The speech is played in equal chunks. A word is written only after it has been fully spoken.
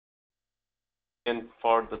And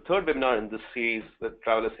for the third webinar in this series with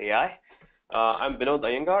Driverless AI. I'm Vinod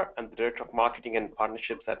Iyengar. I'm the Director of Marketing and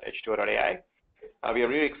Partnerships at H2O.ai. We are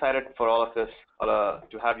really excited for all of this,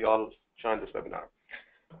 to have you all join this webinar.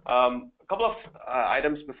 A couple of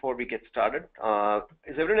items before we get started.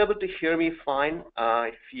 Is everyone able to hear me fine?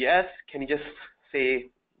 If yes, can you just say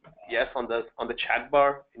yes on the chat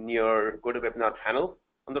bar in your GoToWebinar panel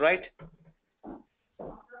on the right?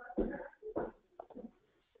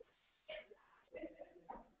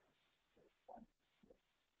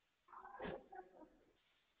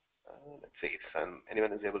 Let's see if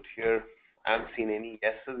anyone is able to hear. I haven't seen any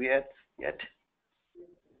yeses yet.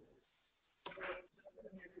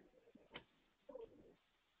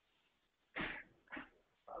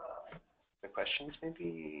 The questions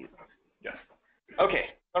maybe? Yes. Okay,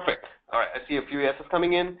 perfect. All right, I see a few yeses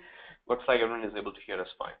coming in. Looks like everyone is able to hear us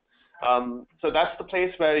fine. So that's the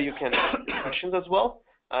place where you can ask questions as well.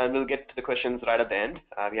 And we'll get to the questions right at the end.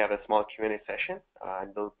 We have a small Q&A session,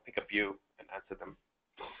 and we'll pick a few and answer them.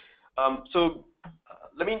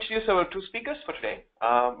 Let me introduce our two speakers for today.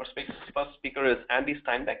 Our first speaker is Andy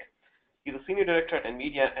Steinbach. He's a Senior Director at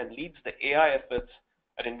NVIDIA and leads the AI efforts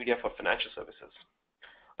at NVIDIA for financial services.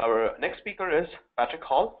 Our next speaker is Patrick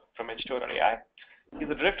Hall from H2O.ai. He's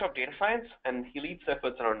the Director of Data Science, and he leads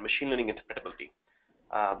efforts around machine learning interpretability.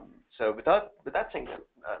 So with that saying,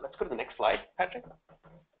 let's go to the next slide, Patrick.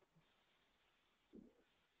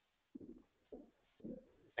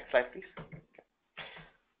 Next slide, please.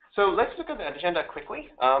 So let's look at the agenda quickly.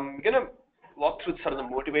 We're going to walk through sort of the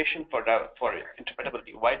motivation for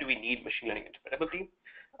interpretability. Why do we need machine learning interpretability?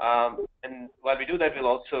 And while we do that, we'll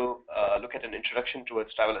also look at an introduction towards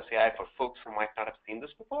Driverless AI for folks who might not have seen this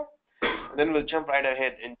before. And then we'll jump right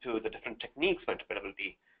ahead into the different techniques for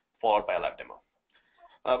interpretability followed by a live demo.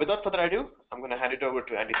 Without further ado, I'm going to hand it over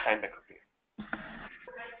to Andy Steinbach.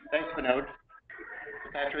 Thanks, Vinod.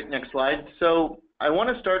 Patrick, next slide. So I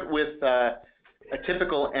want to start with a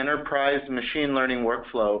typical enterprise machine learning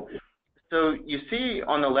workflow. So you see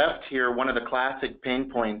on the left here one of the classic pain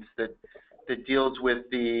points that deals with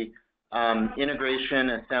the integration,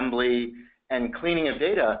 assembly, and cleaning of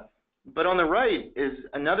data. But on the right is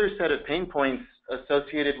another set of pain points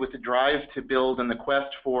associated with the drive to build and the quest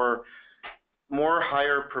for more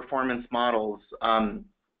higher performance models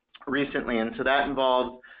recently. And so that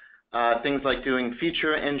involves things like doing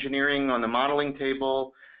feature engineering on the modeling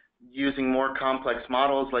table, using more complex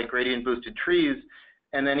models like gradient boosted trees,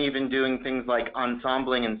 and then even doing things like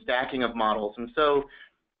ensembling and stacking of models. And so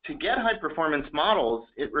to get high performance models,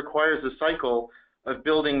 it requires a cycle of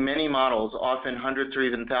building many models, often hundreds or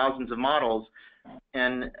even thousands of models,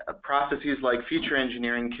 and processes like feature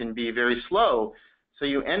engineering can be very slow. So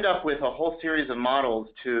you end up with a whole series of models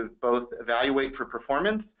to both evaluate for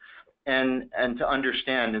performance and to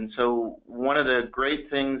understand. And so one of the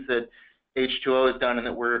great things that H2O has done, and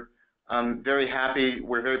that we're very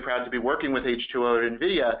proud to be working with H2O at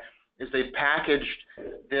NVIDIA, is they've packaged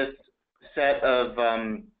this set of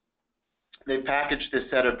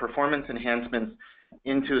performance enhancements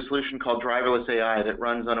into a solution called Driverless AI that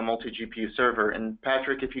runs on a multi-GPU server. And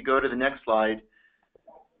Patrick, if you go to the next slide.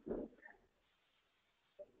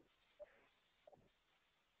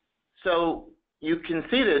 So you can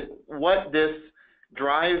see that what this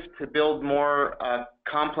drive to build more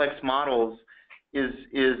complex models is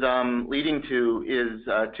leading to is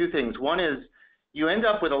two things. One is you end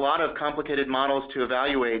up with a lot of complicated models to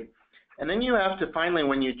evaluate, and then you have to finally,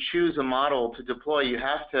 when you choose a model to deploy, you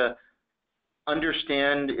have to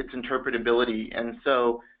understand its interpretability. And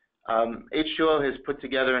so H2O has put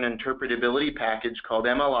together an interpretability package called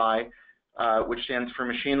MLI, which stands for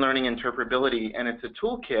Machine Learning Interpretability, and it's a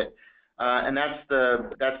toolkit. And that's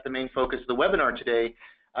the main focus of the webinar today.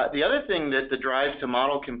 The other thing that the drive to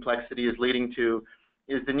model complexity is leading to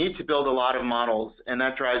is the need to build a lot of models, and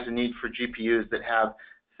that drives the need for GPUs that have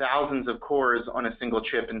thousands of cores on a single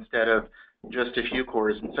chip instead of just a few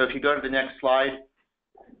cores. And so if you go to the next slide,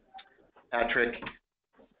 Patrick,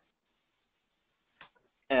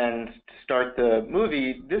 and start the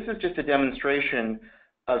movie, this is just a demonstration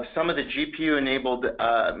of some of the GPU-enabled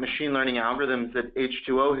machine learning algorithms that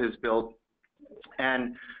H2O has built.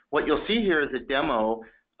 And what you'll see here is a demo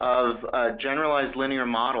of a generalized linear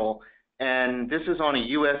model, and this is on a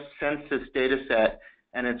US Census data set,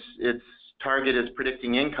 and its target is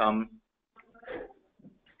predicting income.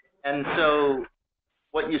 And so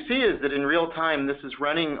what you see is that in real time, this is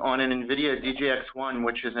running on an NVIDIA DGX1,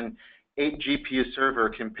 which is an 8 GPU server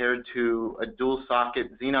compared to a dual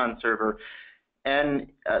socket Xenon server. And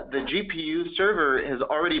the GPU server has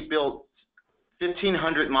already built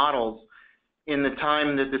 1,500 models in the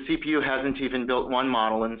time that the CPU hasn't even built one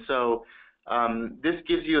model. And so This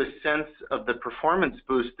gives you a sense of the performance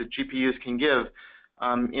boost that GPUs can give.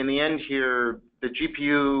 In the end here, the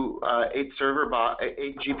GPU 8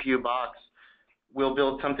 GPU box will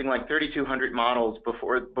build something like 3,200 models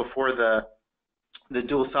before the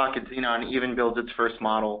dual socket Xenon even builds its first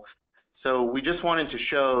model. So we just wanted to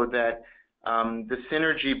show that the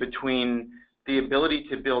synergy between the ability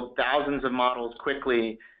to build thousands of models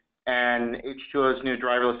quickly and H2O's new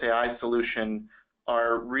driverless AI solution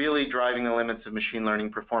are really driving the limits of machine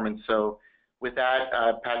learning performance. So with that,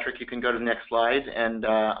 Patrick, you can go to the next slide, and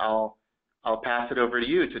I'll pass it over to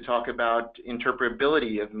you to talk about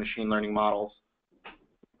interpretability of machine learning models.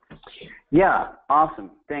 Yeah,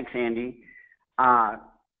 awesome. Thanks, Andy.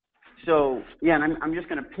 So yeah, and I'm just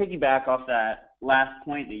going to piggyback off that last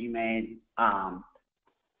point that you made.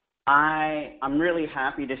 I'm really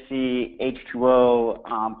happy to see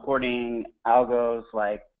H2O porting algos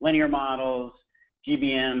like linear models,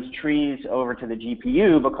 GBMs, trees over to the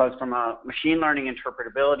GPU, because from a machine learning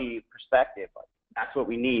interpretability perspective, that's what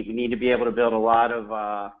we need. We need to be able to build a lot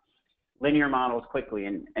of linear models quickly,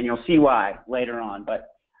 and you'll see why later on. But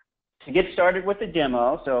to get started with the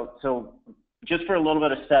demo, so just for a little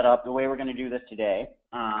bit of setup, the way we're going to do this today,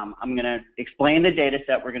 I'm going to explain the data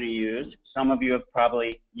set we're going to use. Some of you have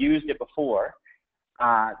probably used it before.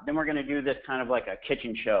 Then we're going to do this kind of like a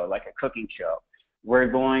kitchen show, like a cooking show. We're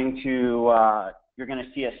going to, you're going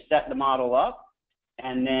to see us set the model up,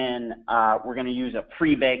 and then we're going to use a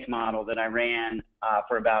pre-baked model that I ran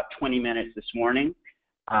for about 20 minutes this morning.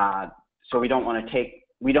 So we don't want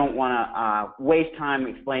to waste time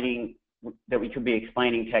explaining that we could be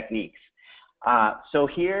explaining techniques. So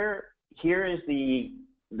here is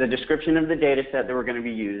the description of the data set that we're going to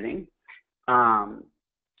be using.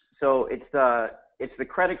 So it's the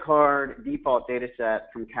credit card default data set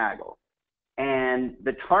from Kaggle. And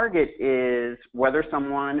the target is whether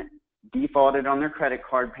someone defaulted on their credit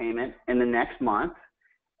card payment in the next month.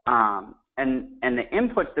 And the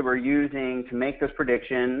inputs that we're using to make this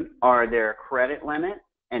prediction are their credit limit,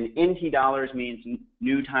 and NT dollars means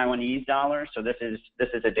new Taiwanese dollars. So this is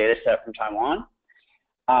a data set from Taiwan.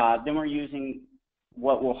 Then we're using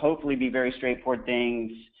what will hopefully be very straightforward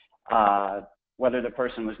things, whether the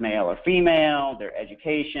person was male or female, their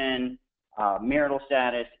education, marital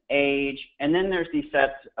status, age, and then there's these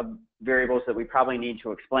sets of variables that we probably need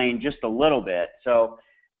to explain just a little bit. So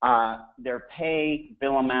their pay,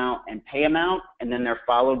 bill amount, and pay amount, and then they're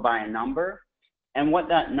followed by a number. And what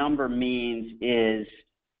that number means is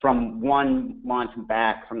from 1 month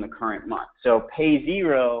back from the current month. So pay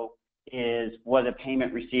 0 was a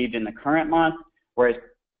payment received in the current month, whereas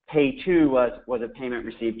pay 2 was a payment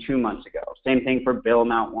received 2 months ago. Same thing for bill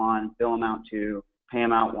amount 1, bill amount 2, pay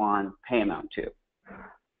amount 1, pay amount 2.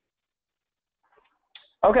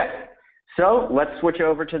 Okay, so let's switch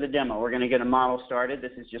over to the demo. We're going to get a model started.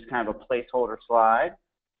 This is just kind of a placeholder slide.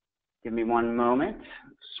 Give me one moment.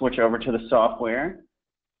 Switch over to the software.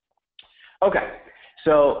 Okay,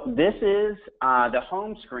 so this is the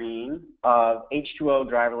home screen of H2O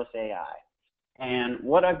Driverless AI. And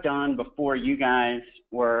what I've done before you guys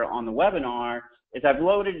were on the webinar is I've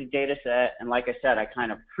loaded a data set, and like I said, I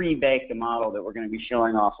kind of pre-baked the model that we're going to be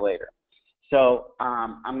showing off later. So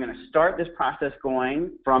I'm going to start this process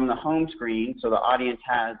going from the home screen so the audience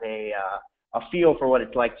has a feel for what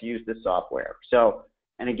it's like to use this software. So,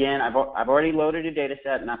 and again, I've already loaded a data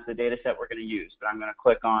set, and that's the data set we're going to use. But I'm going to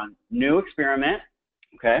click on New Experiment.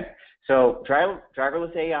 Okay, so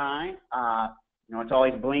Driverless AI, you know, it's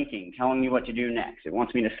always blinking, telling me what to do next. It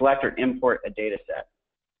wants me to select or import a data set.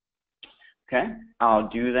 Okay, I'll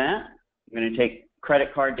do that. I'm going to take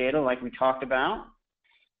credit card data like we talked about.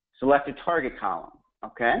 Select a target column.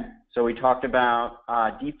 Okay, so we talked about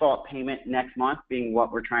default payment next month being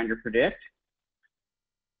what we're trying to predict.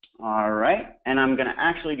 All right, and I'm going to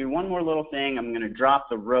actually do one more little thing. I'm going to drop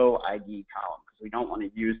the row ID column because we don't want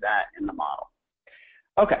to use that in the model.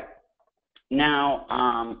 Okay, now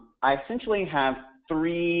I essentially have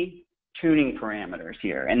 3 tuning parameters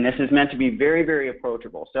here, and this is meant to be very, very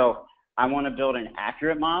approachable. So I want to build an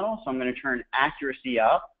accurate model, so I'm going to turn accuracy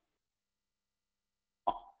up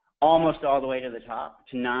almost all the way to the top,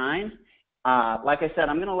 to 9. Like I said,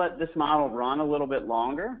 I'm going to let this model run a little bit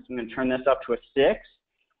longer, so I'm going to turn this up to a 6.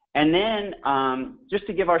 And then just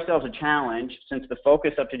to give ourselves a challenge, since the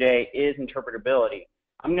focus of today is interpretability,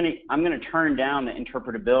 I'm going to turn down the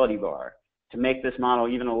interpretability bar to make this model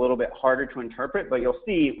even a little bit harder to interpret, but you'll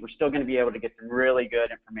see we're still going to be able to get some really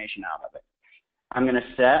good information out of it. I'm going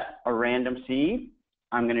to set a random seed.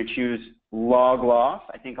 I'm going to choose log loss.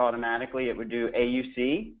 I think automatically it would do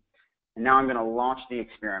AUC. And now I'm going to launch the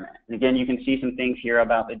experiment. And again, you can see some things here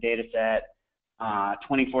about the data set.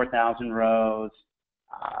 24,000 rows,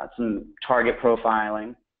 some target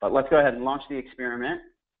profiling. But let's go ahead and launch the experiment.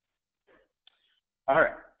 All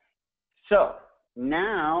right. So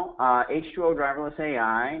now H2O Driverless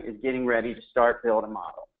AI is getting ready to start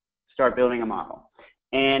building a model.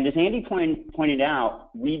 And as Andy pointed out,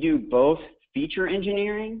 we do both feature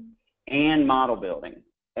engineering and model building.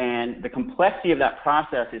 And the complexity of that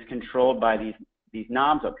process is controlled by these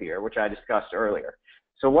knobs up here, which I discussed earlier.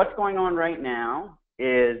 So what's going on right now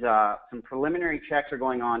is some preliminary checks are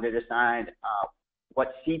going on to decide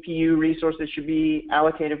what CPU resources should be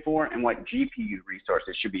allocated for and what GPU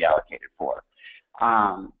resources should be allocated for.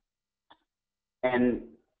 And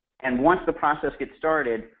once the process gets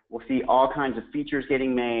started, we'll see all kinds of features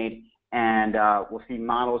getting made, and we'll see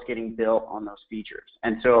models getting built on those features.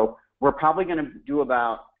 And so we're probably going to do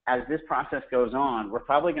about, as this process goes on, we're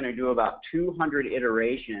probably going to do about 200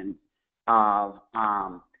 iterations of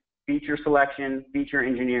feature selection, feature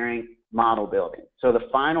engineering, model building. So the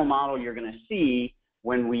final model you're going to see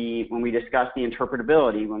when we discuss the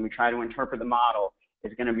interpretability, when we try to interpret the model,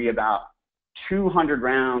 is going to be about 200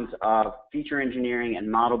 rounds of feature engineering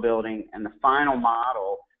and model building, and the final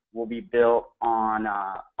model will be built on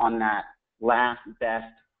that last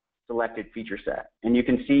best selected feature set. And you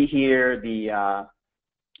can see here the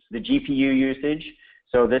GPU usage.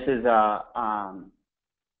 So this is a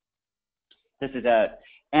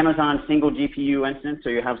Amazon single GPU instance, so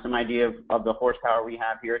you have some idea of the horsepower we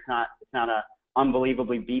have here. It's not a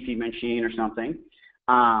unbelievably beefy machine or something.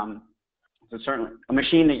 So certainly a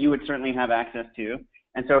machine that you would certainly have access to.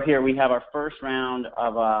 And so here we have our first round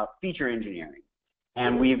of feature engineering.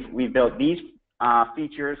 And we've built these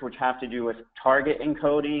features which have to do with target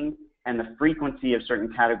encoding and the frequency of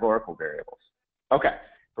certain categorical variables. Okay,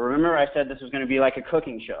 but remember I said this was going to be like a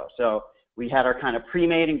cooking show. So we had our kind of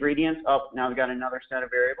pre-made ingredients. Oh, now we've got another set of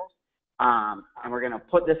variables. And we're going to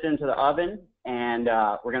put this into the oven, and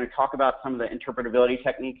we're going to talk about some of the interpretability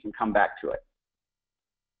techniques and come back to it.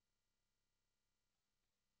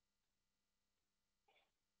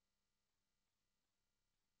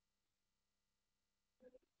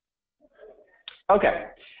 Okay,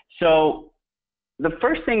 so the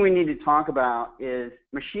first thing we need to talk about is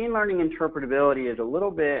machine learning interpretability is a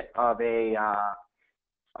little bit of a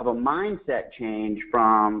mindset change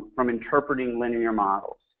from interpreting linear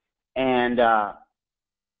models. And I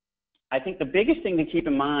think the biggest thing to keep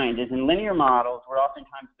in mind is in linear models, we're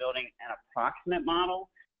oftentimes building an approximate model,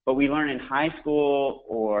 but we learn in high school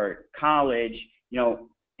or college, you know,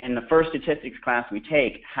 in the first statistics class we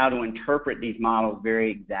take, how to interpret these models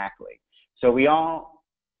very exactly. So we all,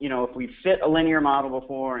 you know, if we fit a linear model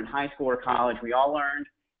before in high school or college, we all learned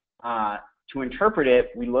to interpret it,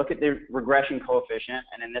 we look at the regression coefficient,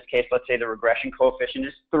 and in this case, let's say the regression coefficient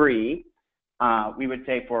is 3. We would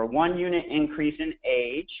say for a 1 unit increase in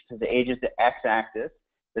age, because the age is the x-axis,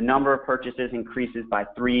 the number of purchases increases by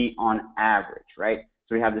 3 on average, right?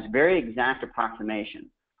 So we have this very exact approximation.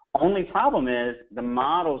 Only problem is the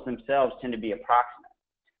models themselves tend to be approximate.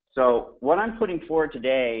 So what I'm putting forward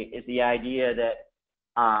today is the idea that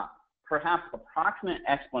perhaps approximate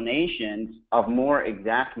explanations of more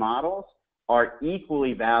exact models are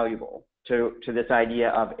equally valuable to this idea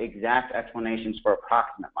of exact explanations for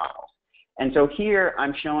approximate models. And so here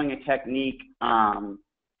I'm showing a technique that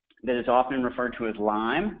is often referred to as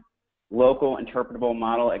LIME, Local Interpretable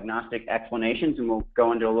Model Agnostic Explanations, and we'll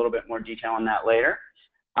go into a little bit more detail on that later.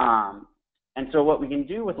 And so what we can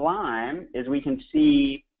do with LIME is we can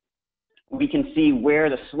see where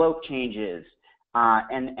the slope changes,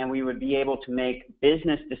 and we would be able to make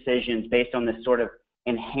business decisions based on this sort of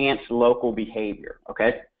enhanced local behavior,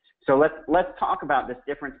 okay? So let's talk about this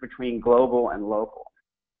difference between global and local.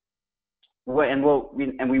 And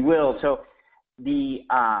we will. So this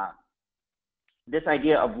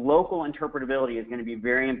idea of local interpretability is going to be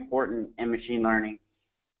very important in machine learning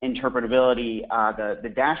interpretability, the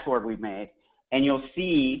dashboard we've made, and you'll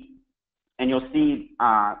see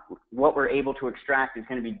what we're able to extract is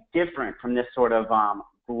going to be different from this sort of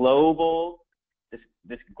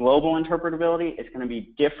this global interpretability. It's going to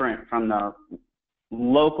be different from the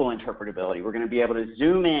local interpretability. We're going to be able to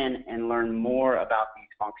zoom in and learn more about these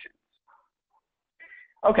functions.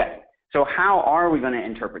 Okay, so how are we going to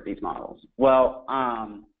interpret these models? Well,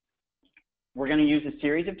 we're going to use a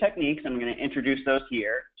series of techniques, and I'm going to introduce those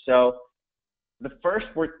here. So the first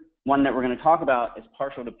one that we're going to talk about is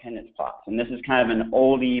partial dependence plots, and this is kind of an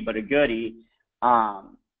oldie but a goodie.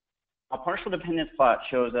 A partial dependence plot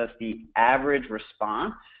shows us the average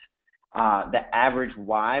response, the average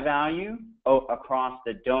Y value across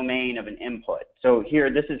the domain of an input. So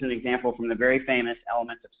here, this is an example from the very famous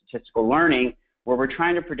Elements of Statistical Learning, where we're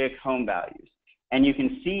trying to predict home values. And you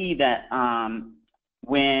can see that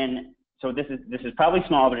so this is probably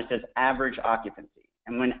small, but it says average occupancy.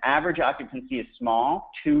 And when average occupancy is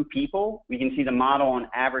small, 2 people, we can see the model on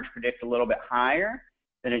average predicts a little bit higher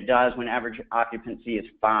than it does when average occupancy is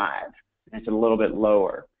 5, and it's a little bit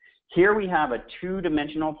lower. Here we have a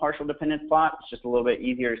 2-dimensional partial dependence plot. It's just a little bit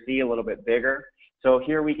easier to see, a little bit bigger. So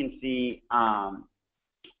here we can see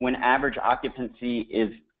when average occupancy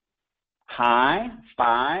is high,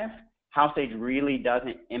 5, house age really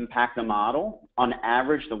doesn't impact the model. On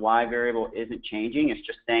average, the Y variable isn't changing. It's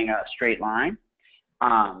just staying a straight line.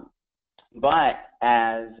 But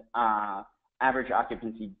as average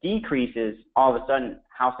occupancy decreases, all of a sudden,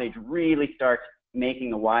 house age really starts making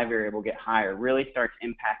the Y variable get higher, really starts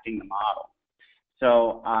impacting the model.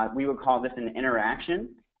 So we would call this an interaction,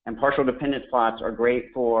 and partial dependence plots are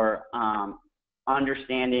great for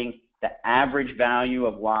understanding the average value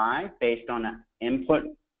of Y based on an input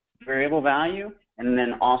variable value, and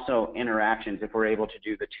then also interactions if we're able to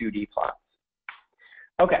do the 2D plots.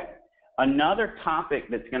 Okay, another topic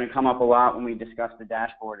that's going to come up a lot when we discuss the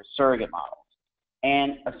dashboard is surrogate models.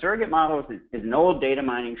 And a surrogate model is an old data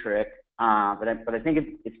mining trick, but I think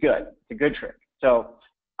it's good. It's a good trick. So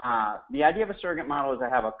the idea of a surrogate model is I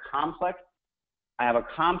have a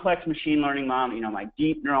complex machine learning model, my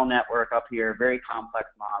deep neural network up here, very complex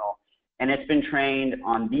model, and it's been trained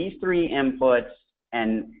on these 3 inputs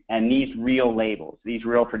and these real labels, these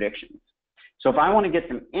real predictions. So if I want to get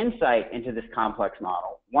some insight into this complex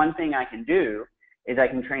model, one thing I can do is I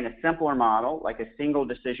can train a simpler model, like a single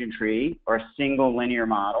decision tree or a single linear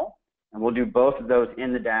model, and we'll do both of those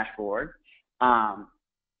in the dashboard.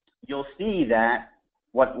 You'll see that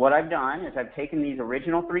what I've done is I've taken these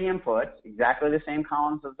original 3 inputs, exactly the same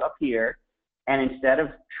columns as up here, and instead of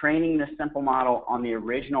training this simple model on the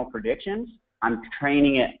original predictions, I'm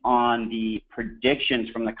training it on the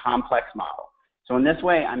predictions from the complex model. So in this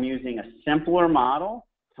way, I'm using a simpler model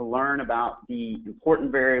to learn about the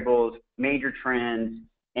important variables, major trends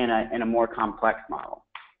in a more complex model.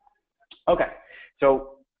 Okay,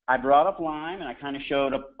 so I brought up Lime, and I kind of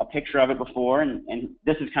showed a picture of it before, and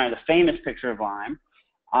this is kind of the famous picture of Lime.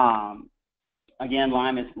 Again,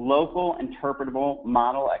 Lime is local interpretable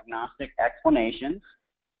model agnostic explanations,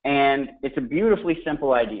 and it's a beautifully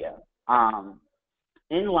simple idea.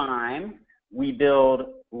 In Lime, we build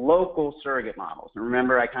local surrogate models. And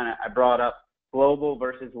remember, I brought up global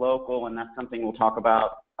versus local, and that's something we'll talk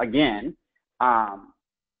about again.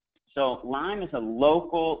 So Lime is a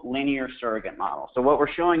local linear surrogate model. So what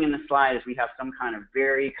we're showing in the slide is we have some kind of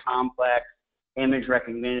very complex image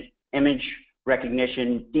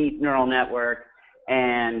recognition, deep neural network,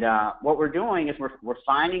 and what we're doing is we're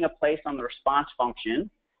finding a place on the response function,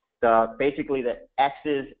 basically the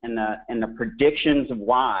x's and the predictions of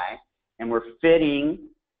y, and we're fitting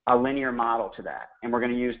a linear model to that. And we're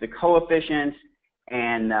going to use the coefficients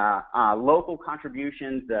and local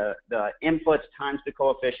contributions, the inputs times the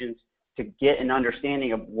coefficients, to get an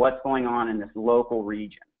understanding of what's going on in this local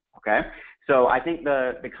region. Okay, so I think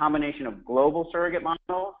the combination of global surrogate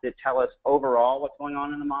models that tell us overall what's going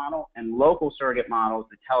on in the model, and local surrogate models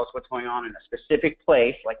that tell us what's going on in a specific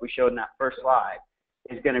place, like we showed in that first slide,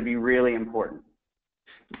 is going to be really important.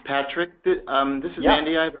 Patrick, this is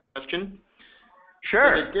Andy. I have a question.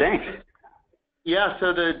 Sure, thanks. Yeah,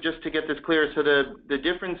 so just to get this clear, so the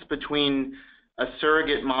difference between a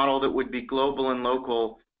surrogate model that would be global and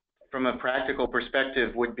local from a practical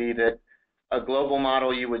perspective would be that a global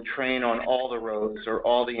model you would train on all the rows or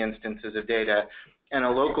all the instances of data, and a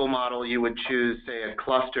local model you would choose, say, a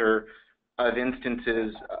cluster of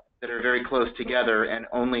instances that are very close together and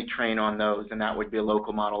only train on those, and that would be a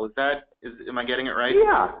local model. Am I getting it right?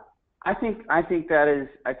 Yeah, I think that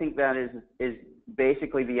is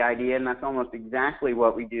basically the idea, and that's almost exactly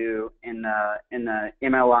what we do in the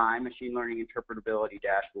MLI, Machine Learning Interpretability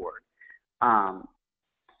dashboard.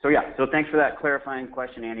 So yeah, so thanks for that clarifying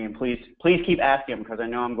question, Andy, and please keep asking them because I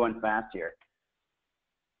know I'm going fast here.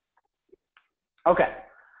 Okay,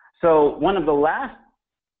 so one of the last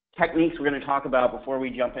techniques we're going to talk about before we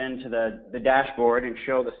jump into the dashboard and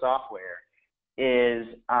show the software is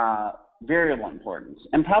variable importance.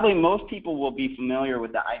 And probably most people will be familiar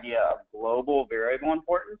with the idea of global variable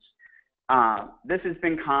importance. This has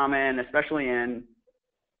been common, especially in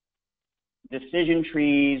decision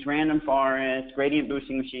trees, random forests, gradient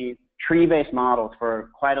boosting machines, tree-based models for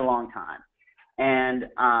quite a long time. And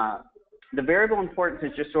the variable importance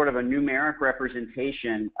is just sort of a numeric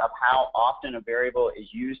representation of how often a variable is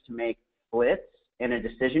used to make splits in a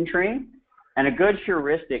decision tree. And a good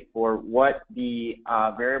heuristic for what the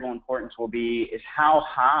variable importance will be is how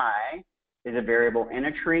high is a variable in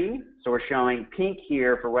a tree. So we're showing pink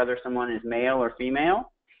here for whether someone is male or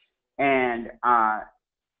female. And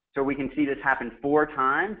so we can see this happen 4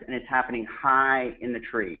 times, and it's happening high in the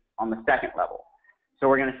tree on the second level. So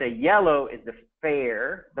we're going to say yellow is the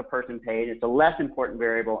fare the person paid. It's a less important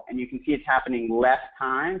variable, and you can see it's happening less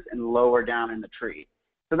times and lower down in the tree.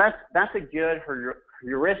 So that's a good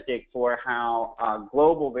heuristic for how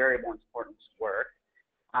global variable importance works.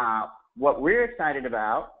 What we're excited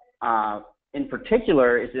about in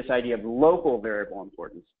particular is this idea of local variable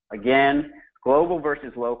importance. Again, global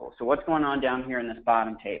versus local. So what's going on down here in this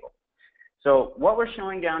bottom table? So what we're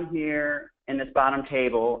showing down here in this bottom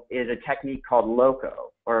table is a technique called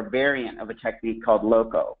LOCO, or a variant of a technique called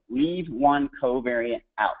LOCO. Leave one covariant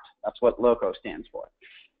out. That's what LOCO stands for.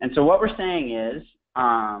 And so what we're saying is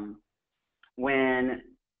when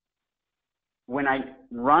I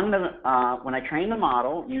train the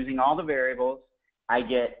model using all the variables, I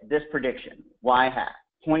get this prediction, y hat,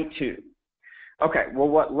 0.2. Okay, well,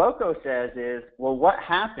 what LOCO says is, well, what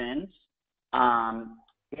happens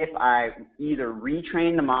if I either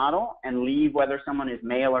retrain the model and leave whether someone is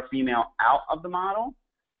male or female out of the model,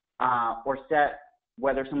 or set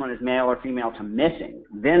whether someone is male or female to missing?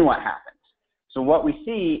 Then what happens? So what we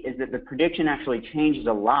see is that the prediction actually changes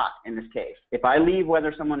a lot in this case. If I leave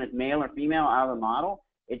whether someone is male or female out of the model,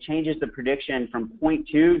 it changes the prediction from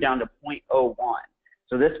 0.2 down to 0.01.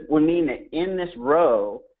 So this would mean that in this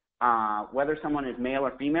row, whether someone is male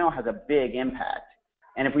or female has a big impact.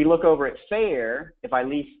 And if we look over at fare, if I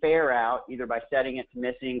leave fare out, either by setting it to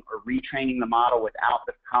missing or retraining the model without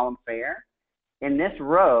the column fare, in this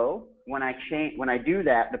row, when I do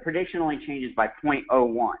that, the prediction only changes by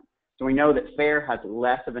 0.01. So we know that fare has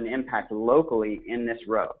less of an impact locally in this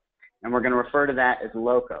row. And we're going to refer to that as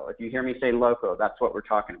LOCO. If you hear me say LOCO, that's what we're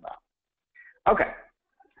talking about. Okay,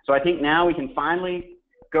 so I think now we can finally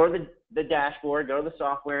go to the dashboard, go to the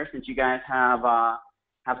software, since you guys have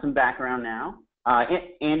some background now.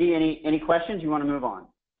 Andy, any questions? You want to move on?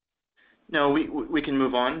 No, we can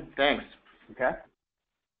move on. Thanks. Okay.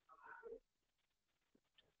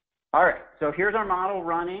 All right, so here's our model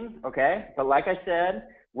running, okay? But like I said,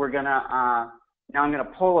 we're going to, now I'm going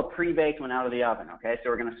to pull a pre-baked one out of the oven, okay? So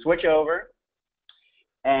we're going to switch over,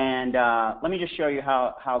 and let me just show you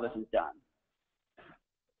how this is done.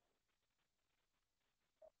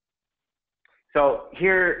 So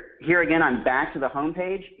here again, I'm back to the home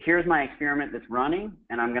page. Here's my experiment that's running,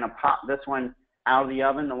 and I'm going to pop this one out of the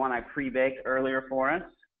oven, the one I pre-baked earlier for us.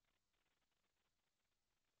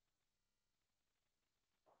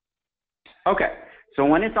 Okay, so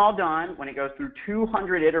when it's all done, when it goes through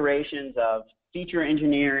 200 iterations of feature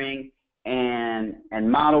engineering and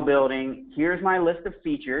model building, here's my list of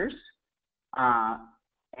features.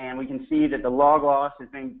 And we can see that the log loss has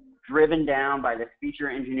been driven down by this feature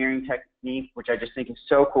engineering technique, which I just think is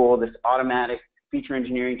so cool, this automatic feature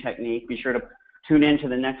engineering technique. Be sure to tune in to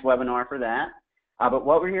the next webinar for that. But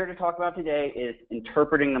what we're here to talk about today is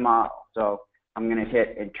interpreting the model. So I'm going to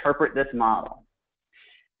hit interpret this model.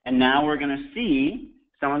 And now we're going to see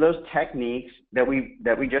some of those techniques that we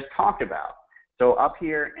just talked about. So up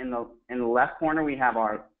here in the left corner, we have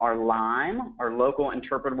our LIME, our local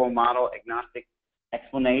interpretable model agnostic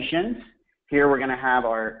explanations. Here we're going to have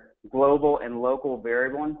our global and local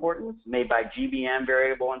variable importance made by GBM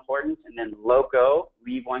variable importance, and then LOCO,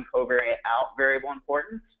 leave one covariant out variable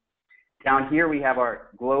importance. Down here we have our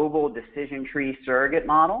global decision tree surrogate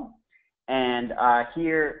model. And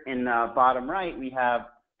here in the bottom right, we have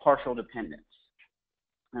partial dependence.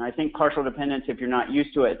 And I think partial dependence, if you're not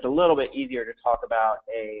used to it, it's a little bit easier to talk about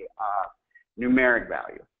a numeric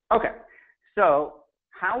value. Okay, so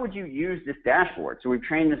how would you use this dashboard? So we've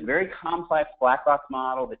trained this very complex black box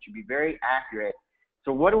model that should be very accurate.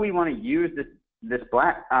 So what do we want to use this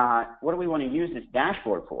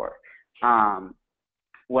dashboard for?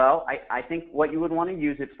 Well, I think what you would want to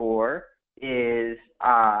use it for is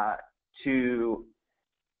to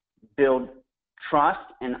build trust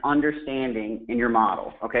and understanding in your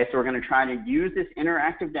model. Okay, so we're going to try to use this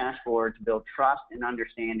interactive dashboard to build trust and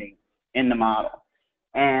understanding in the model.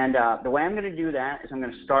 And the way I'm going to do that is I'm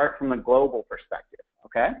going to start from a global perspective.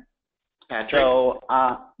 Okay. Patrick? So,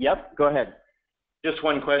 yep, go ahead. Just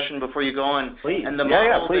one question before you go on. Please. And the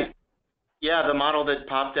model please. The model that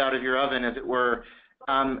popped out of your oven, as it were.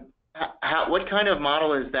 What kind of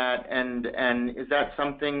model is that? And is that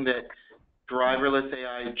something that Driverless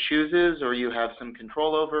AI chooses, or you have some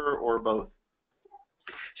control over, or both?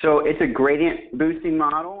 So it's a gradient boosting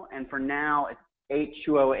model, and for now,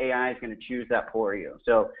 H2O AI is going to choose that for you.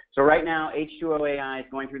 So right now, H2O AI is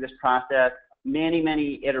going through this process,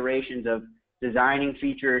 many iterations of designing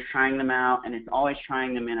features, trying them out, and it's always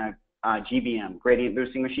trying them in a GBM, gradient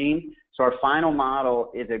boosting machine. So our final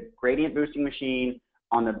model is a gradient boosting machine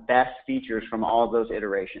on the best features from all of those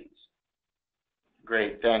iterations.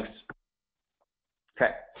 Great, thanks.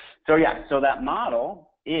 Okay, so yeah, so that model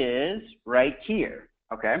is right here,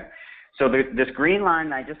 okay? So this green line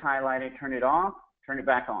that I just highlighted, turn it off, turn it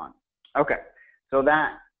back on. Okay, so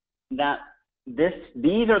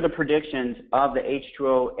these are the predictions of the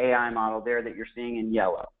H2O AI model there that you're seeing in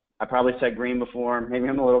yellow. I probably said green before, maybe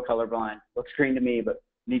I'm a little colorblind. Looks green to me, but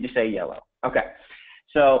need to say yellow. Okay,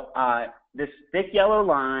 so this thick yellow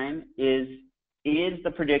line is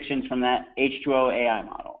the predictions from that H2O AI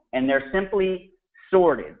model, and they're simply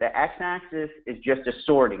sorted. The x-axis is just a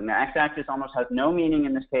sorting. The x-axis almost has no meaning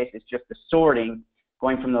in this case. It's just the sorting,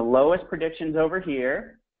 going from the lowest predictions over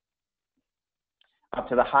here up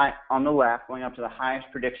to the high on the left, going up to the highest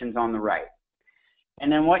predictions on the right. And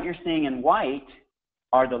then what you're seeing in white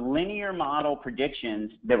are the linear model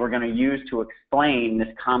predictions that we're going to use to explain this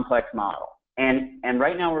complex model. And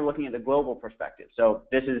right now we're looking at the global perspective. So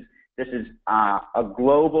this is a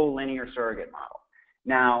global linear surrogate model.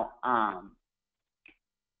 Now,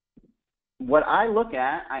 what I look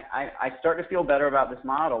at, I start to feel better about this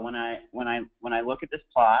model when I look at this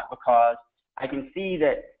plot, because I can see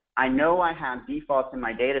that I know I have defaults in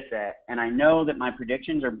my data set, and I know that my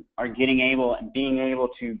predictions are being able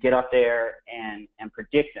to get up there and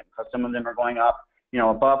predict them, because some of them are going up, you know,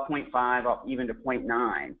 above 0.5, up even to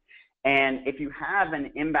 0.9. And if you have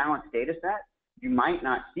an imbalanced data set, you might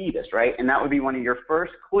not see this, right? And that would be one of your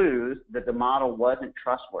first clues that the model wasn't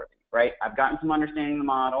trustworthy, right? I've gotten some understanding of the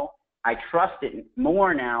model. I trust it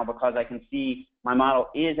more now because I can see my model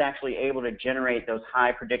is actually able to generate those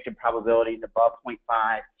high predicted probabilities above 0.5,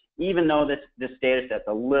 even though this data set's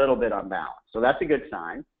a little bit unbalanced. So that's a good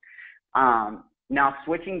sign. Now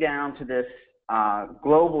switching down to this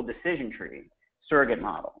global decision tree surrogate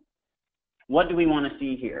model. What do we want to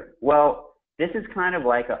see here? Well, this is kind of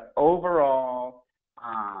like an overall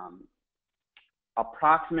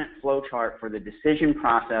approximate flowchart for the decision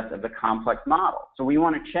process of the complex model. So we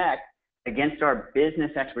want to check against our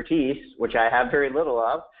business expertise, which I have very little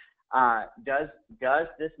of, does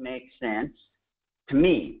this make sense to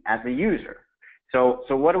me as a user? So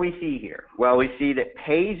what do we see here? Well, we see that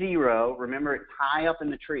pay zero, remember it's high up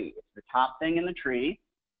in the tree. It's the top thing in the tree.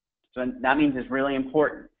 So that means it's really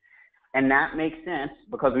important. And that makes sense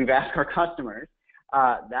because we've asked our customers.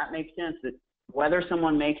 That makes sense that whether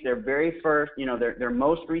someone makes their very first, you know, their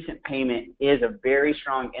most recent payment is a very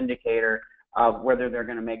strong indicator of whether they're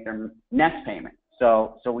going to make their next payment.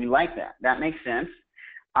 So we like that. That makes sense.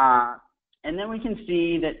 And then we can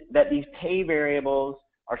see that these pay variables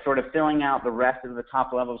are sort of filling out the rest of the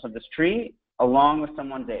top levels of this tree along with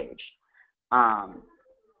someone's age.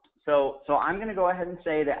 So I'm going to go ahead and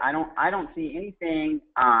say that I don't see anything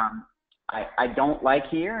I don't like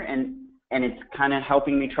here, and it's kind of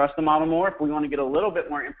helping me trust the model more. If we want to get a little bit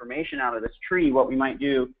more information out of this tree, what we might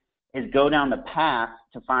do is go down the path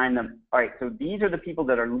to find them. All right, so these are the people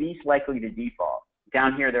that are least likely to default.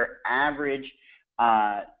 Down here, their average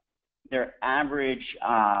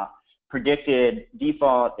predicted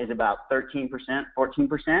default is about 13%,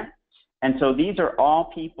 14%. And so these are all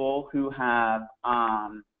people who have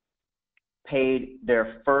paid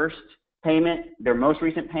their first payment, their most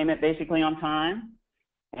recent payment basically on time,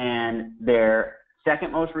 and their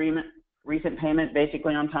second most recent payment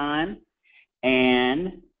basically on time,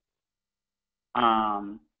 and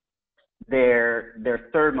their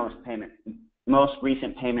third most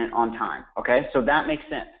recent payment on time. Okay, so that makes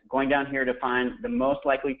sense. Going down here to find the most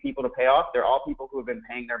likely people to pay off, they're all people who have been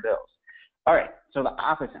paying their bills. All right, so the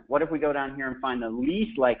opposite. What if we go down here and find the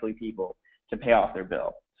least likely people to pay off their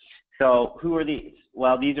bill? So who are these?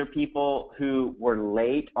 Well, these are people who were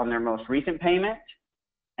late on their most recent payment.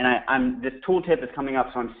 And this tooltip is coming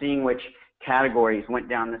up, so I'm seeing which categories went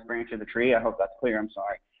down this branch of the tree. I hope that's clear. I'm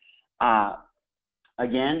sorry.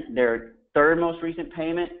 Again, their third most recent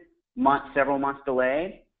payment, several months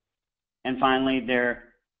delayed. And finally,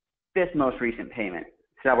 their fifth most recent payment,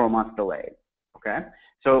 several months delayed. Okay?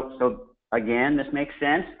 So again, this makes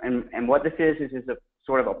sense. And what this is a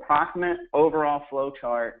sort of approximate overall flow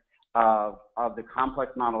chart of the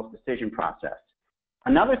complex model's decision process.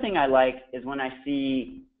 Another thing I like is when I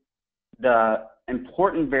see the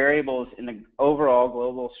important variables in the overall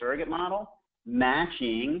global surrogate model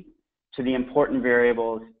matching to the important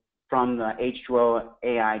variables from the H2O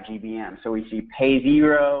AI GBM. So we see pay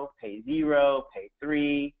 0, pay 0, pay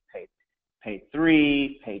 3, pay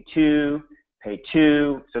 3, pay 2, pay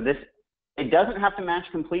 2. So it doesn't have to match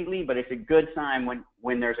completely, but it's a good sign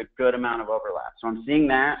when there's a good amount of overlap. So I'm seeing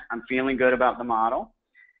that. I'm feeling good about the model.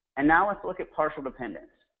 And now let's look at partial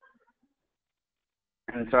dependence.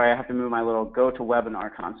 And sorry, I have to move my little go to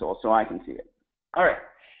webinar console so I can see it. All right.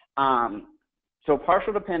 So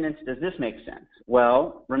partial dependence, does this make sense?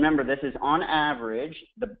 Well, remember, this is on average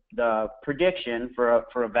the prediction for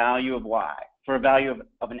a value of y, for a value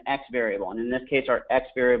of an x variable. And in this case, our x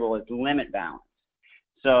variable is limit balance.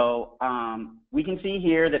 So we can see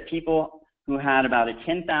here that people who had about a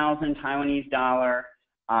 10,000 Taiwanese dollar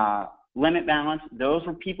limit balance, those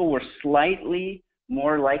were people were slightly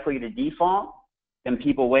more likely to default than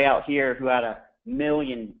people way out here who had a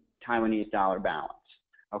million Taiwanese dollar balance.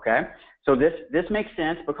 Okay, so this makes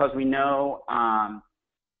sense because we know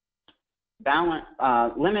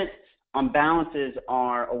limits on balances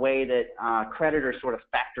are a way that creditors sort of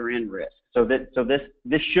factor in risk. So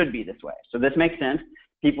this should be this way. So this makes sense.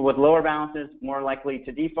 People with lower balances more likely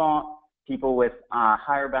to default. People with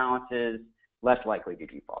higher balances less likely to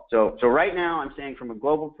default. So right now I'm saying from a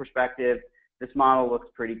global perspective, this model looks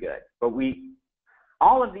pretty good. But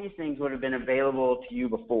all of these things would have been available to you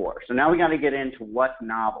before. So now we got to get into what's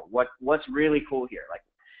novel, what's really cool here.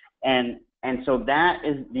 And so that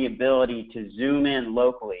is the ability to zoom in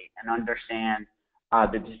locally and understand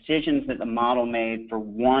the decisions that the model made for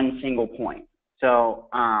one single point. So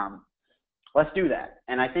let's do that.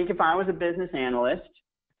 And I think if I was a business analyst,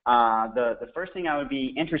 the first thing I would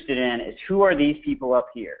be interested in is who are these people up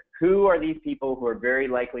here? Who are these people who are very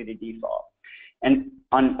likely to default? And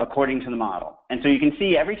according to the model. And so you can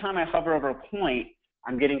see every time I hover over a point,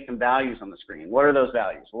 I'm getting some values on the screen. What are those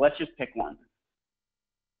values? Well, let's just pick one.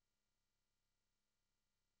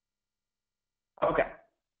 Okay.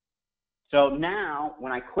 So now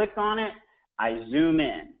when I click on it, I zoom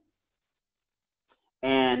in.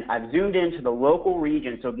 And I've zoomed into the local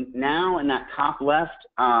region. So now in that top left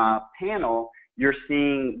panel, you're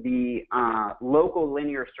seeing the local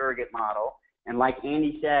linear surrogate model. And like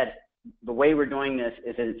Andy said, the way we're doing this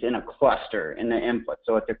is that it's in a cluster in the input.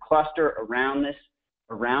 So it's a cluster around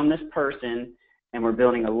this person, and we're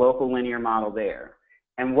building a local linear model there.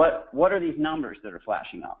 And what are these numbers that are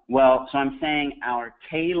flashing up? Well, so I'm saying our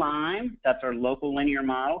K-Lime, that's our local linear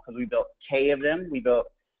model, because we built K of them. We built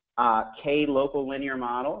K local linear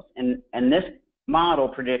models, and this model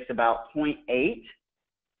predicts about 0.8,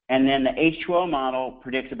 and then the H2O model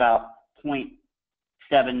predicts about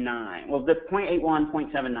 0.79. Well, the 0.81,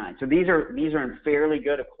 0.79. So these are in fairly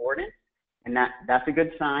good accordance, and that's a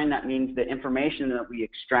good sign. That means the information that we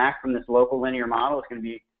extract from this local linear model is going to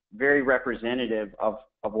be very representative of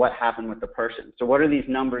what happened with the person. So what are these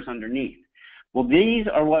numbers underneath? Well, these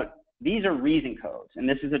are reason codes, and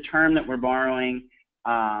this is a term that we're borrowing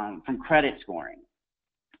from credit scoring.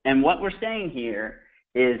 And what we're saying here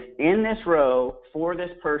is in this row for this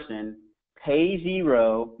person, pay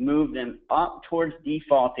 0 moved them up towards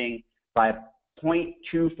defaulting by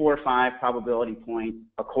 0.245 probability points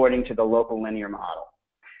according to the local linear model.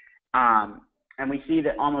 And we see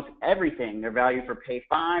that almost everything, their value for pay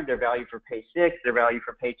 5, their value for pay 6, their value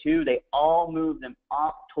for pay 2, they all move them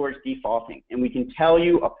up towards defaulting. And we can tell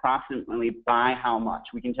you approximately by how much.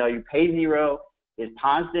 We can tell you pay 0 is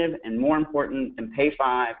positive and more important than pay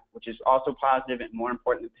 5, which is also positive and more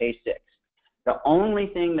important than pay 6. The only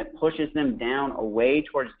thing that pushes them down away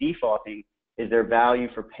towards defaulting is their value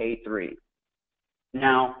for pay 3.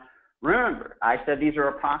 Now, remember, I said these are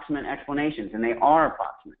approximate explanations, and they are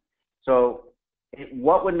approximate. So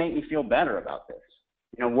what would make me feel better about this?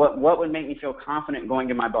 You know, what would make me feel confident going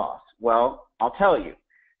to my boss? Well, I'll tell you.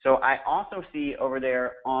 So I also see over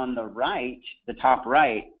there on the right, the top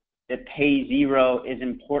right, that pay 0 is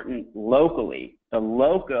important locally. The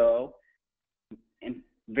local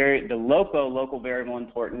variable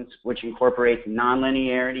importance, which incorporates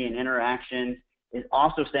nonlinearity and interactions, is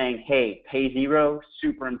also saying, hey, pay 0,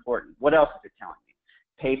 super important. What else is it telling me?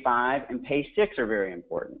 Pay 5 and pay 6 are very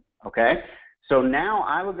important, okay? So now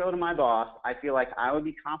I would go to my boss. I feel like I would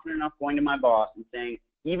be confident enough going to my boss and saying,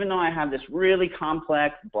 even though I have this really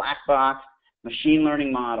complex black box machine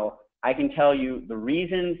learning model, I can tell you the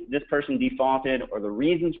reasons this person defaulted or the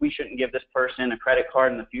reasons we shouldn't give this person a credit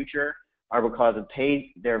card in the future are because of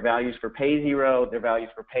their values for pay 0, their values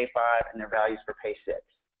for pay 5, and their values for pay 6.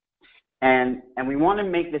 And we want to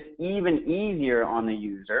make this even easier on the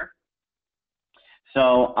user.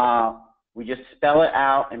 So we just spell it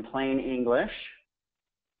out in plain English.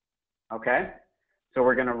 Okay? So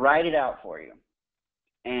we're going to write it out for you.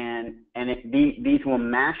 And these will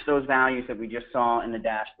match those values that we just saw in the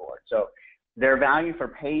dashboard. So their value for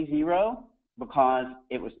pay 0, because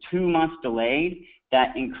it was 2 months delayed,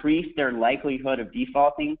 that increased their likelihood of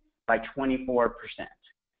defaulting by 24%.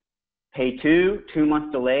 Pay 2, 2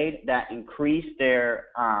 months delayed, that increased their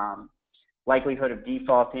likelihood of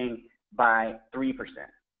defaulting by 3%.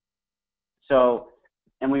 So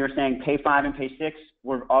and we were saying pay 5 and pay 6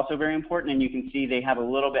 were also very important, and you can see they have a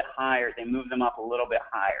little bit higher, they move them up a little bit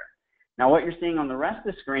higher. Now what you're seeing on the rest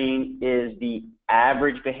of the screen is the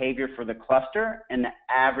average behavior for the cluster and the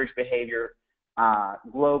average behavior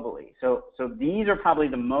globally. So these are probably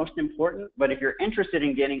the most important, but if you're interested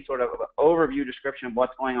in getting sort of an overview description of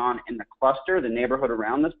what's going on in the cluster, the neighborhood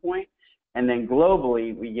around this point, and then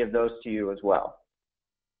globally, we give those to you as well.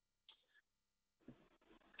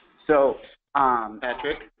 So,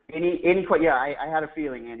 Patrick? Yeah, I had a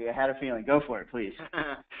feeling, Andy. I had a feeling. Go for it, please.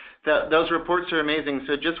 Those reports are amazing.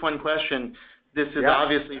 So just one question. This is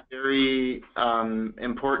obviously very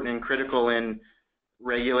important and critical in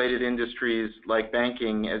regulated industries like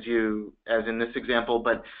banking, as in this example,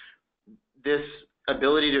 but this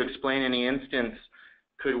ability to explain any instance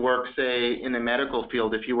could work, say, in the medical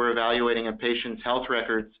field. If you were evaluating a patient's health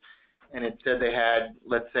records and it said they had,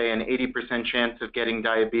 let's say, an 80% chance of getting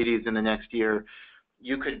diabetes in the next year,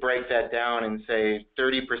 you could break that down and say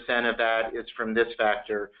 30% of that is from this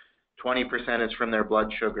factor, 20% is from their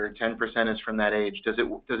blood sugar, 10% is from that age.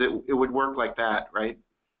 It would work like that, right?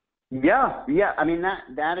 Yeah. I mean,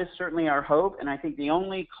 that is certainly our hope, and I think the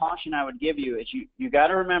only caution I would give you is you got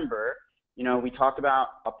to remember, you know, we talked about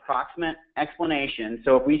approximate explanation.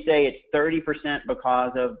 So if we say it's 30%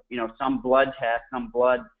 because of, you know, some blood test, some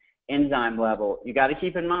blood enzyme level, you got to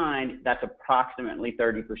keep in mind that's approximately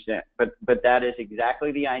 30%. But that is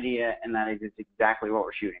exactly the idea, and that is exactly what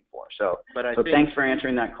we're shooting for. So thanks for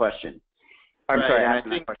answering that question. I'm sorry,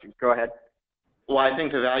 asking that question. Go ahead. Well, I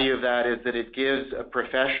think the value of that is that it gives a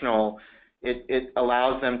professional, it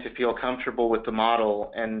allows them to feel comfortable with the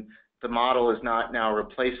model, and the model is not now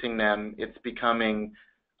replacing them. It's becoming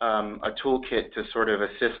a toolkit to sort of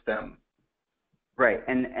assist them. Right,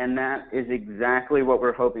 and that is exactly what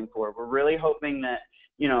we're hoping for. We're really hoping that,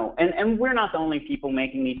 you know, and we're not the only people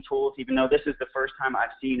making these tools, even though this is the first time I've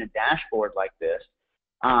seen a dashboard like this.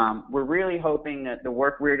 We're really hoping that the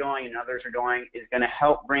work we're doing and others are doing is going to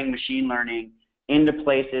help bring machine learning into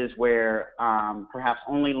places where perhaps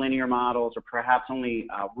only linear models or perhaps only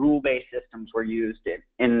rule-based systems were used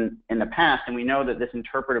in the past. And we know that this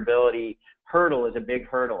interpretability hurdle is a big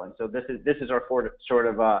hurdle. And so this is our sort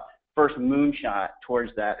of first moonshot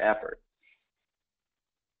towards that effort.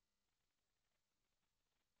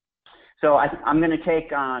 So I'm going to take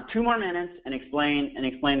 2 more minutes and explain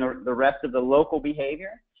the rest of the local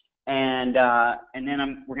behavior, and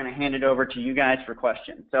then we're going to hand it over to you guys for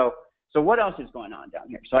questions. So what else is going on down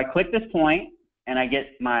here? So I click this point, and I get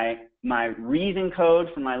my reason code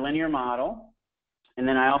from my linear model, and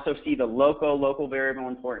then I also see the local variable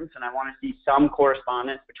importance, and I want to see some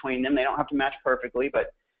correspondence between them. They don't have to match perfectly,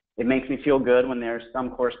 but it makes me feel good when there's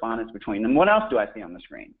some correspondence between them. What else do I see on the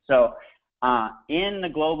screen? So in the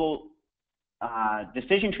global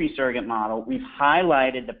decision tree surrogate model, we've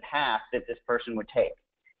highlighted the path that this person would take.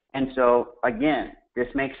 And so, again, this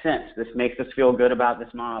makes sense. This makes us feel good about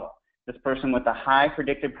this model. This person with a high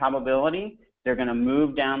predicted probability, they're going to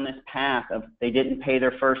move down this path of they didn't pay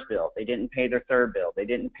their first bill, they didn't pay their third bill, they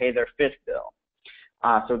didn't pay their fifth bill.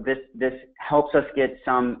 So this helps us get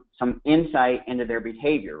some insight into their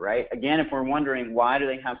behavior, right? Again, if we're wondering why do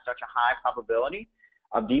they have such a high probability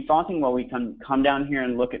of defaulting, well, we can come down here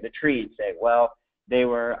and look at the tree and say, well, they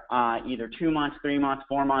were either 2 months, 3 months,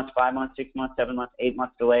 4 months, 5 months, 6 months, 7 months, 8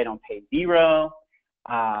 months delayed on pay 0.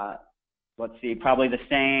 Let's see, probably the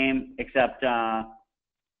same, except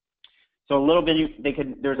so a little bit.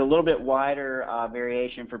 There's a little bit wider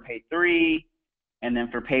variation for pay 3, and then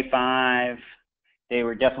for pay 5, they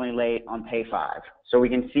were definitely late on pay 5. So we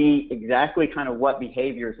can see exactly kind of what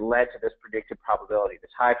behaviors led to this predicted probability, this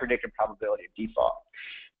high predicted probability of default.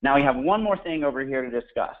 Now we have one more thing over here to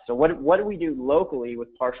discuss. So what do we do locally with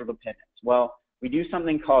partial dependence? Well, we do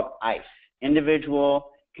something called ICE, individual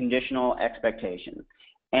conditional expectation.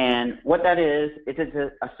 And what that is, it is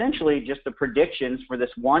essentially just the predictions for this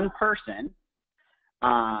one person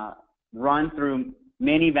run through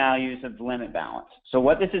many values of the limit balance. So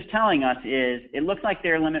what this is telling us is it looks like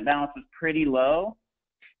their limit balance was pretty low.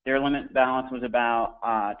 Their limit balance was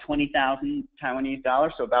about 20,000 Taiwanese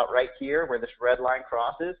dollars, so about right here where this red line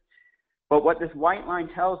crosses. But what this white line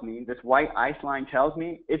tells me, this white ICE line tells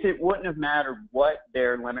me, is it wouldn't have mattered what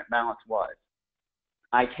their limit balance was.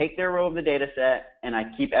 I take their row of the data set and I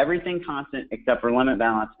keep everything constant except for limit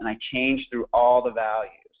balance, and I change through all the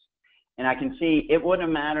values. And I can see it wouldn't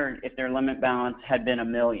have mattered if their limit balance had been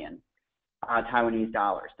 1 million Taiwanese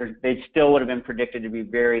dollars. They still would have been predicted to be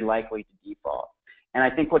very likely to default. And I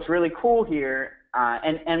think what's really cool here,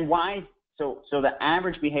 and why, so the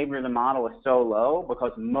average behavior of the model is so low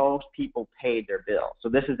because most people paid their bill. So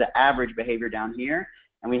this is the average behavior down here.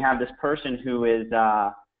 and we have this person who is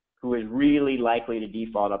really likely to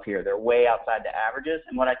default up here. They're way outside the averages,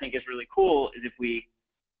 and what I think is really cool is if we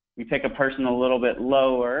pick a person a little bit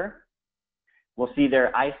lower, we'll see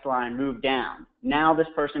their ICE line move down. Now this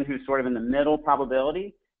person who's sort of in the middle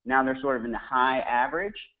probability, now they're sort of in the high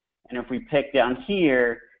average, and if we pick down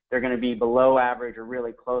here, they're going to be below average or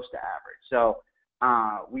really close to average. So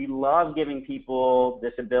we love giving people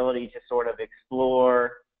this ability to sort of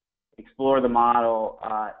explore the model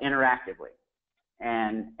interactively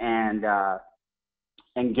and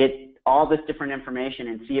get all this different information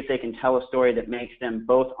and see if they can tell a story that makes them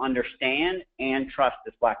both understand and trust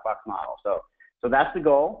this black box model. So that's the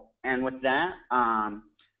goal. And with that,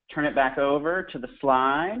 turn it back over to the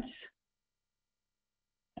slides,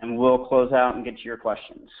 and we'll close out and get to your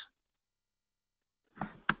questions.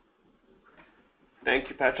 Thank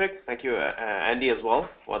you, Patrick. Thank you, Andy, as well,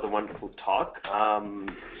 for the wonderful talk.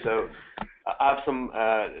 So I have some,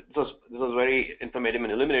 this was very informative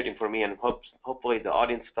and illuminating for me, and hopefully the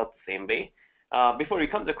audience felt the same way. Before we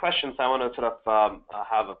come to questions, I want to sort of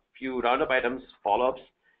have a few roundup items, follow-ups.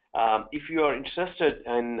 If you are interested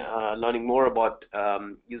in learning more about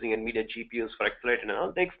using NVIDIA GPUs for accelerated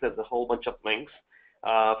analytics, there's a whole bunch of links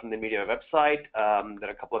from the NVIDIA website. There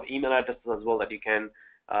are a couple of email addresses as well that you can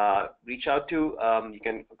reach out to. You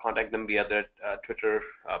can contact them via their Twitter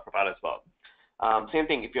profile as well. Same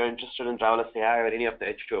thing, if you're interested in Driverless AI or any of the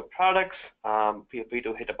H2O products, feel free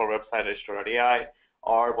to hit up our website, H2O.ai,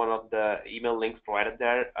 or one of the email links provided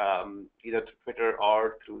there, either through Twitter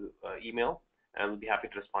or through email, and we'll be happy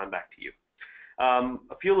to respond back to you.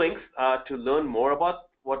 A few links to learn more about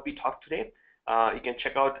what we talked today. You can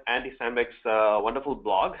check out Andy Steinbach's wonderful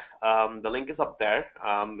blog. The link is up there,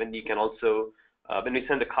 and you can also, when we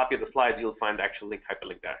send a copy of the slides, you'll find the actual link,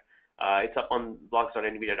 hyperlink there. It's up on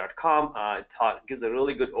blogs.nvidia.com. It gives a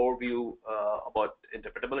really good overview about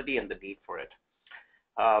interpretability and the need for it.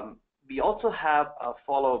 We also have a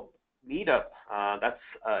follow meetup. That's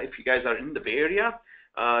if you guys are in the Bay Area,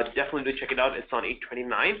 definitely do check it out. It's on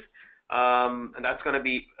 8/29, and that's going to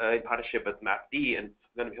be in partnership with MapD, and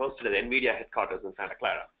it's going to be hosted at the NVIDIA headquarters in Santa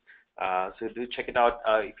Clara. So do check it out.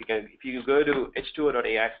 If you go to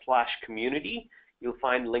h2o.ai/community, you'll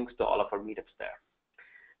find links to all of our meetups there.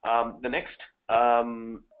 The next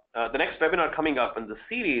webinar coming up in the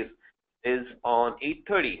series is on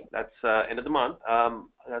 8/30. That's end of the month.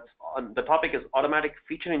 The topic is automatic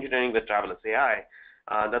feature engineering with Driverless AI.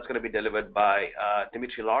 That's going to be delivered by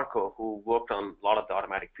Dimitri Larko, who worked on a lot of the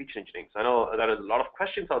automatic feature engineering. So I know there is a lot of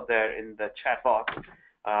questions out there in the chat box.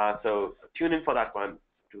 So tune in for that one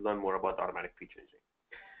to learn more about the automatic feature engineering.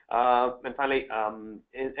 And finally,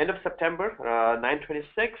 end of September,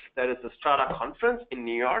 9/26, there is the Strata conference in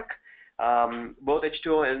New York. Both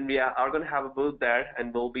H2O and NVIDIA are going to have a booth there,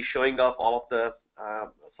 and we'll be showing off all of the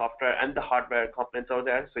software and the hardware components out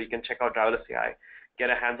there. So you can check out Driverless AI, get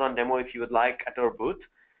a hands-on demo if you would like at our booth.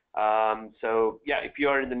 So yeah, if you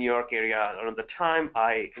are in the New York area around the time,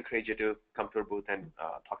 I encourage you to come to our booth and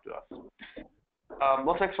talk to us.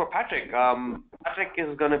 What's next for Patrick? Patrick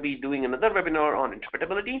is going to be doing another webinar on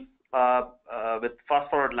interpretability with Fast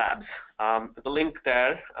Forward Labs. The link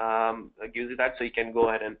there gives you that, so you can go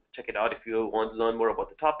ahead and check it out if you want to learn more about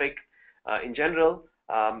the topic in general,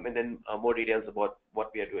 and then more details about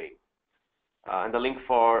what we are doing. And the link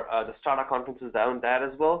for the Strata conference is down there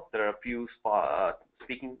as well. There are a few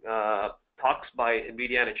speaking talks by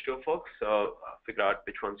NVIDIA and H2O folks, so figure out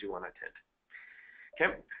which ones you want to attend.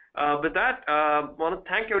 Okay. With that, I want to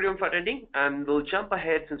thank everyone for attending, and we'll jump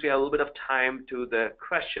ahead since we have a little bit of time to the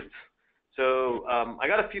questions. So I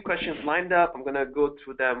got a few questions lined up. I'm going to go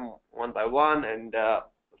through them one by one and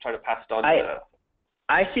try to pass it on to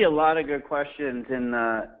I see a lot of good questions in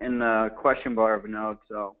the question bar of Vinod,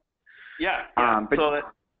 so. Yeah. But so,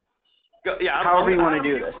 however you want to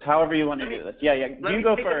do this. However you want to do this. Yeah. You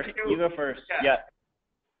go first. You go first. Yeah.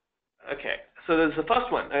 Okay. So this is the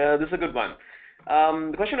first one. This is a good one.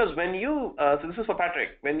 The question is, when you, so this is for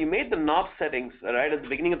Patrick, when you made the knob settings right at the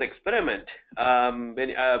beginning of the experiment,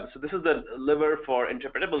 so this is the lever for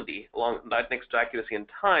interpretability, right next to accuracy and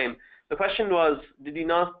time. The question was, did you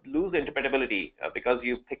not lose the interpretability because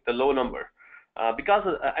you picked the low number?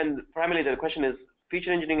 And primarily the question is,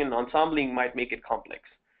 feature engineering and ensembling might make it complex.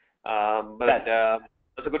 But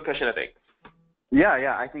that's a good question, I think.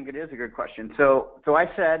 Yeah, I think it is a good question. So I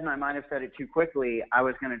said, and I might have said it too quickly, I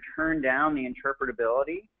was going to turn down the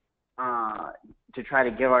interpretability to try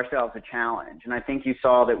to give ourselves a challenge. And I think you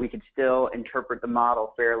saw that we could still interpret the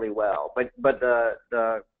model fairly well. But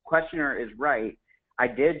the questioner is right. I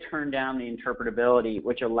did turn down the interpretability,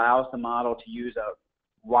 which allows the model to use a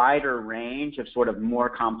wider range of sort of more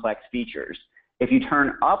complex features. If you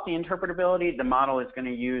turn up the interpretability, the model is going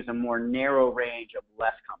to use a more narrow range of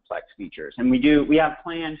less complex features. And we have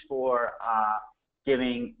plans for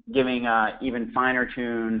giving even finer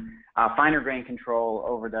grain control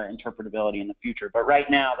over the interpretability in the future. But right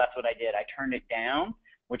now, that's what I did. I turned it down,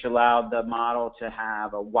 which allowed the model to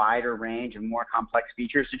have a wider range of more complex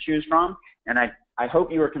features to choose from. And I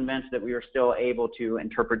hope you were convinced that we were still able to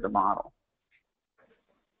interpret the model.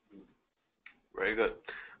 Very good.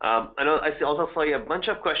 I know I also saw a bunch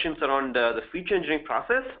of questions around the feature engineering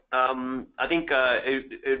process. I think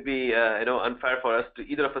it would be unfair for us to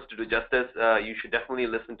either of us to do justice. You should definitely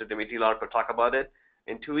listen to Dimitri Lark or talk about it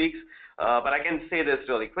in 2 weeks. But I can say this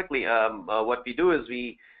really quickly. What we do is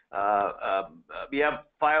we have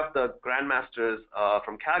 5 of the grandmasters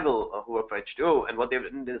from Kaggle who are for H2O, and what they've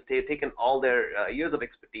done is they've taken all their years of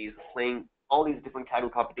expertise playing all these different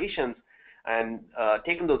Kaggle competitions and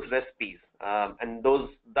taken those recipes. And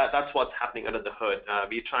that's what's happening under the hood.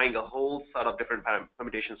 We're trying a whole set of different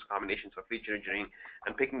permutations, combinations for feature engineering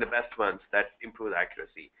and picking the best ones that improve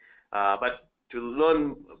accuracy. But to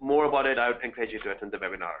learn more about it, I would encourage you to attend the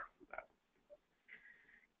webinar.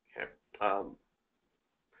 Okay.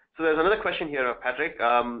 So there's another question here, Patrick.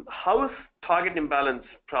 How is the target imbalance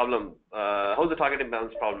problem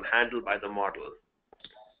handled by the model?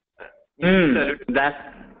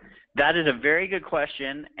 That is a very good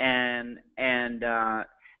question, and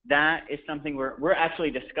that is something we're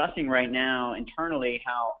actually discussing right now internally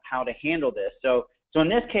how to handle this. So in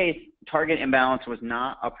this case, target imbalance was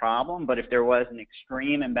not a problem, but if there was an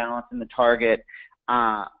extreme imbalance in the target,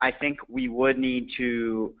 I think we would need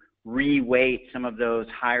to re-weight some of those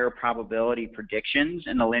higher probability predictions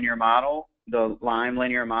in the linear model, the Lime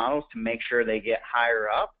linear models, to make sure they get higher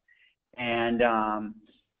up. And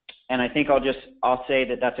I think I'll say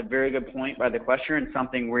that that's a very good point by the questioner and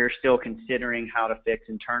something we're still considering how to fix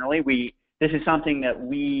internally. This is something that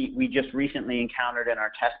we just recently encountered in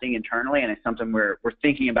our testing internally, and it's something we're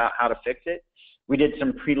thinking about how to fix it. We did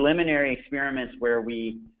some preliminary experiments where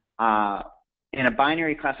we, in a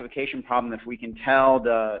binary classification problem, if we can tell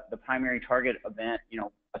the primary target event,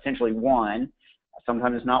 essentially 1,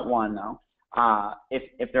 sometimes it's not 1 though,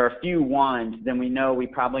 if there are a few 1s, then we know we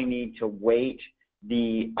probably need to weight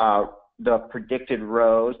the predicted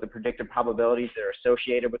rows, the predicted probabilities that are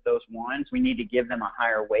associated with those 1s. We need to give them a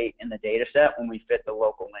higher weight in the data set when we fit the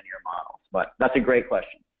local linear models. But that's a great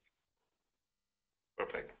question.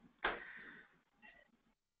 Perfect.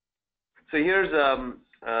 So here's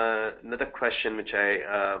another question which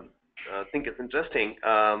I think is interesting.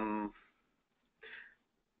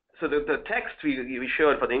 So the text we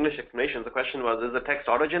showed for the English explanation, the question was, is the text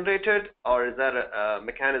auto-generated, or is that a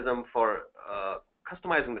mechanism for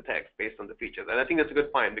customizing the text based on the features? And I think that's a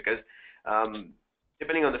good point, because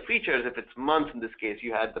depending on the features, if it's months in this case,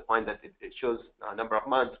 you had the point that it shows a number of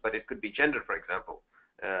months, but it could be gender, for example.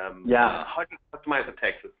 Yeah. How do you customize the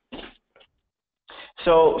text?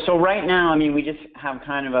 So right now, I mean, we just have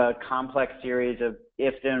kind of a complex series of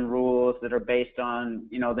if-then rules that are based on,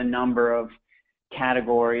 the number of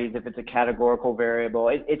categories, if it's a categorical variable.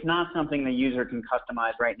 It's not something the user can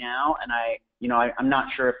customize right now, and I'm not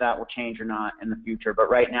sure if that will change or not in the future, but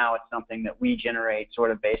right now it's something that we generate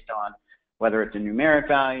sort of based on whether it's a numeric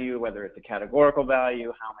value, whether it's a categorical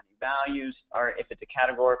value, how many values are, if it's a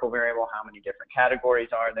categorical variable, how many different categories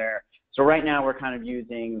are there. So right now we're kind of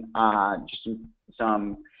using just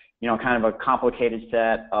some kind of a complicated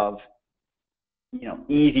set of,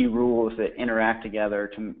 easy rules that interact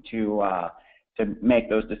together to make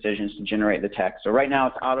those decisions to generate the text. So right now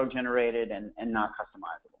it's auto-generated and not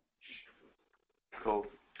customizable. Cool.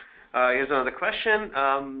 Here's another question.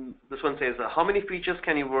 This one says, how many features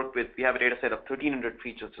can you work with? We have a data set of 1,300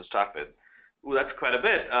 features to start with. Ooh, that's quite a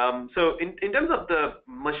bit. So in terms of the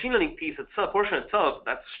machine learning piece itself, portion itself,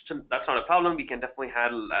 that's not a problem. We can definitely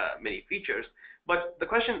handle many features. But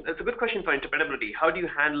it's a good question for interpretability. How do you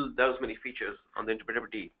handle those many features on the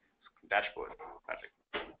interpretability dashboard, Patrick?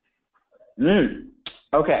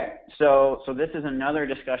 Okay, so this is another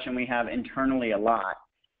discussion we have internally a lot,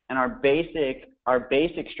 and our basic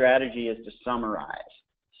strategy is to summarize.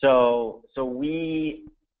 So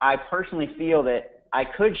I personally feel that I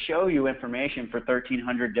could show you information for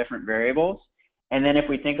 1,300 different variables, and then if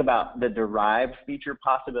we think about the derived feature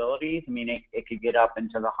possibilities, I mean, it could get up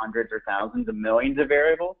into the hundreds or thousands of millions of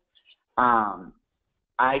variables.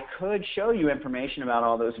 I could show you information about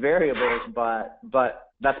all those variables, but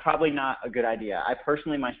that's probably not a good idea. I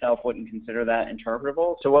personally myself wouldn't consider that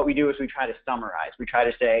interpretable. So what we do is we try to summarize. We try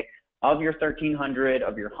to say, of your 1,300,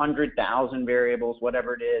 of your 100,000 variables,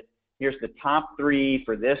 whatever it is, here's the top 3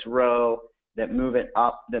 for this row. that move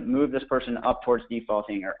this person up towards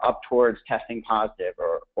defaulting or up towards testing positive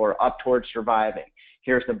or up towards surviving.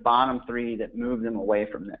 Here's the bottom 3 that move them away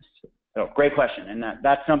from this. So great question, and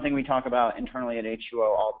that's something we talk about internally at H2O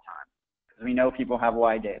all the time, because we know people have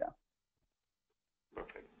wide data.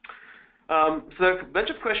 Perfect. So there are a bunch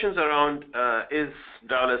of questions around, is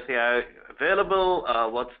Driverless AI available?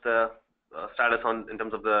 What's the status in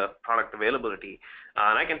terms of the product availability?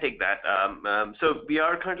 And I can take that. So we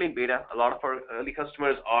are currently in beta. A lot of our early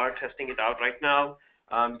customers are testing it out right now,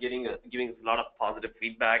 giving us a lot of positive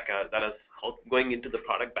feedback that is going into the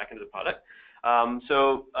product, back into the product.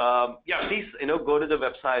 Yeah, please go to the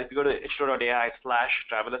website. If you go to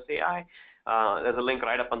h2o.ai/driverless.ai, there's a link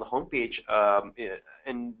right up on the homepage,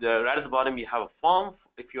 and right at the bottom you have a form.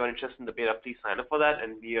 If you are interested in the beta, please sign up for that,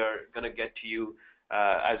 and we are going to get to you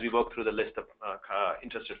as we work through the list of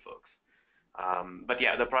interested folks. But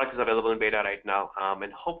yeah, the product is available in beta right now,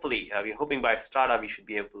 and hopefully, we're hoping by startup we should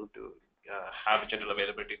be able to have general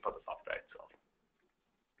availability for the software itself.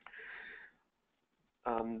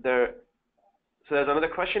 So there's another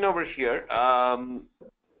question over here.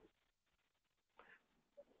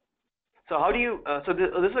 So how do you?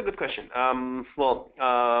 This is a good question.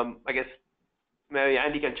 I guess maybe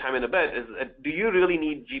Andy can chime in a bit. Do you really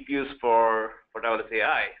need GPUs for Driverless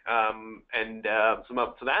AI?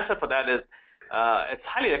 So the answer for that is it's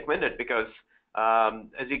highly recommended because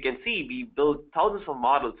as you can see, we built thousands of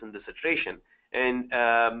models in this iteration. And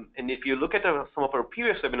if you look at some of our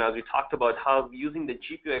previous webinars, we talked about how using the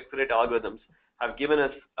GPU accelerated algorithms have given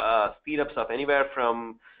us speedups of anywhere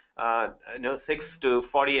from 6 to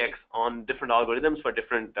 40x on different algorithms for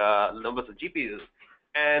different numbers of GPUs.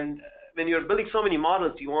 And when you're building so many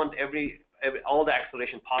models, you want all the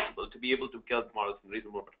acceleration possible to be able to build models in a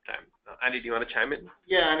reasonable amount of time. Andy, do you want to chime in?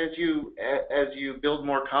 Yeah, and as you build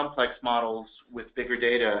more complex models with bigger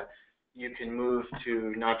data, you can move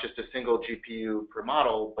to not just a single GPU per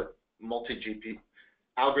model, but multi-GPU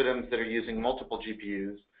algorithms that are using multiple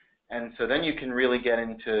GPUs. And so then you can really get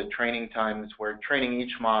into training times where training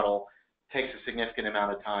each model takes a significant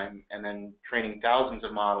amount of time, and then training thousands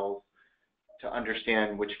of models to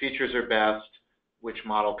understand which features are best, which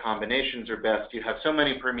model combinations are best. You have so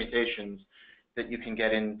many permutations that you can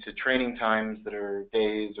get into training times that are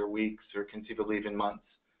days or weeks or conceivably even months.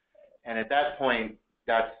 And at that point,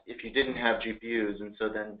 that's if you didn't have GPUs. And so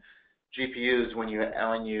then GPUs, when you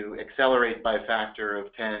accelerate by a factor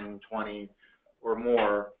of 10, 20 or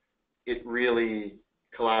more, it really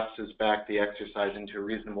collapses back the exercise into a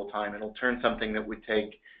reasonable time. It'll turn something that would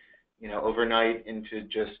take overnight into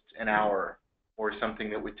just an hour, or something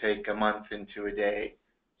that would take a month into a day.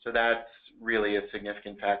 So that's really a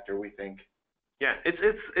significant factor, we think. Yeah,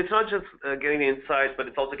 it's not just getting the insights, but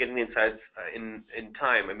it's also getting the insights in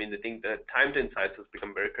time. I mean, I think that time to insights has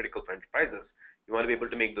become very critical for enterprises. You want to be able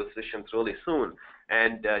to make those decisions really soon,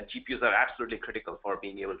 and GPUs are absolutely critical for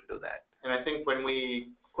being able to do that. And I think when we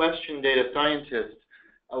question data scientists,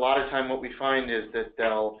 a lot of time what we find is that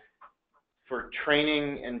for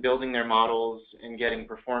training and building their models and getting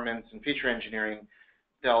performance and feature engineering,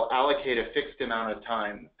 they'll allocate a fixed amount of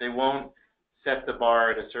time. They won't set the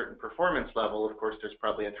bar at a certain performance level. Of course, there's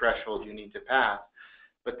probably a threshold you need to pass,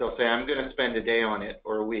 but they'll say, I'm going to spend a day on it,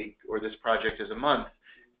 or a week, or this project is a month,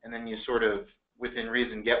 and then you sort of, within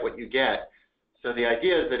reason, get what you get. So the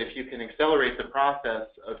idea is that if you can accelerate the process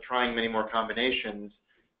of trying many more combinations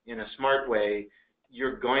in a smart way,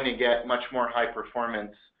 you're going to get much more high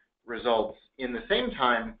performance results in the same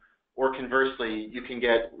time, or conversely, you can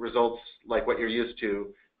get results like what you're used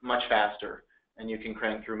to much faster, and you can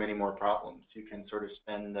crank through many more problems. You can sort of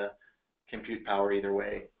spend the compute power either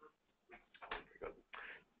way.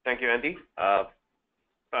 Thank you, Andy.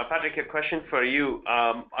 Patrick, a question for you.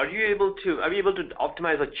 Are you able to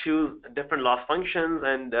optimize or choose different loss functions?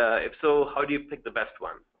 And if so, how do you pick the best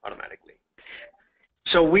one automatically?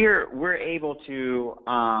 So we're able to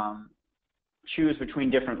choose between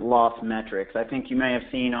different loss metrics. I think you may have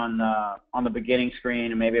seen on the beginning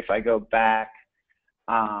screen, and maybe if I go back,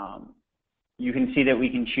 you can see that we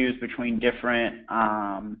can choose between different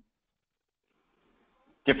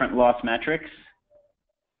loss metrics.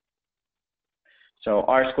 So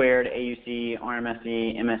R squared, AUC,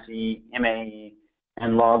 RMSE, MSE, MAE,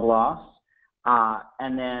 and log loss.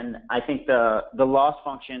 And then I think the loss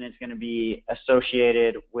function is going to be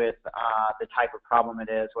associated with the type of problem it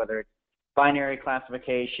is, whether it's binary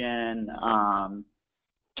classification,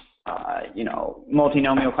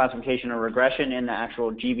 multinomial classification or regression in the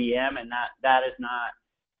actual GBM, and that is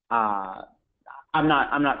not. I'm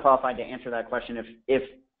not qualified to answer that question if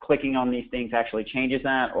clicking on these things actually changes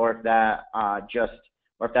that, or if that just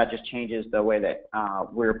or if that just changes the way that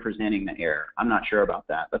we're presenting the error. I'm not sure about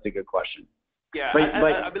that. That's a good question. Yeah, but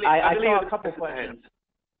I believe saw a couple questions.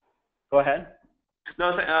 Go ahead.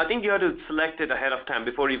 No, so, I think you have to select it ahead of time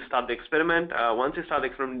before you start the experiment. Once you start the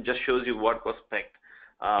experiment, it just shows you what was picked.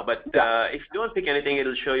 If you don't pick anything,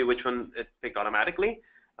 it'll show you which one it picked automatically.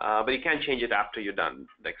 But you can't change it after you're done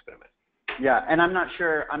the experiment. Yeah, and I'm not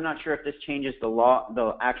sure if this changes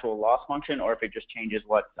the actual loss function, or if it just changes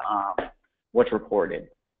what's reported.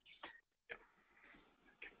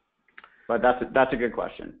 But that's a good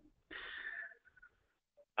question.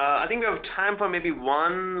 I think we have time for maybe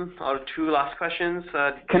one or two last questions.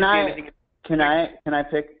 Can I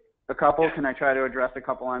pick a couple? Yeah. Can I try to address a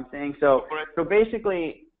couple I'm seeing? So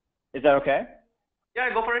basically, is that okay?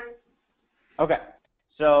 Yeah, go for it. Okay.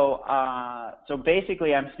 So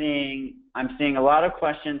basically, I'm seeing a lot of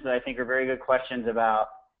questions that I think are very good questions about,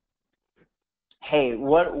 hey,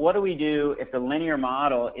 what do we do if the linear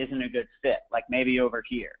model isn't a good fit, like maybe over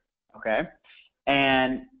here, okay?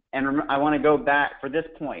 And I want to go back for this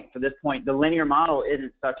point. The linear model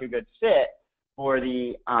isn't such a good fit for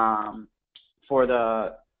the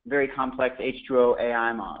very complex H2O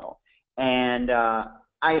AI model. And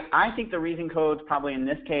I think the reason codes probably in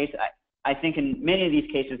this case, I think in many of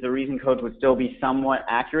these cases, the reason codes would still be somewhat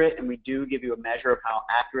accurate, and we do give you a measure of how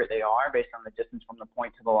accurate they are based on the distance from the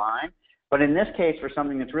point to the line. But in this case, for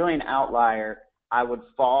something that's really an outlier, I would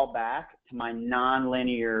fall back to my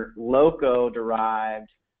nonlinear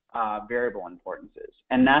loco-derived variable importances.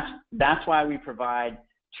 And that's why we provide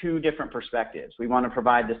two different perspectives. We want to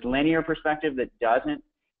provide this linear perspective that doesn't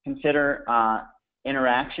consider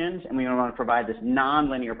interactions, and we want to provide this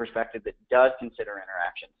nonlinear perspective that does consider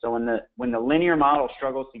interactions. So when the linear model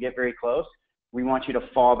struggles to get very close, we want you to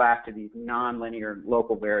fall back to these nonlinear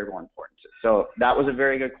local variable importances. So that was a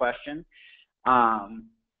very good question. And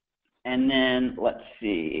then let's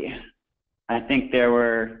see. I think there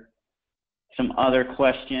were some other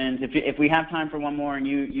questions. If we have time for one more and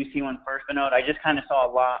you see one first, Vinod, I just kind of saw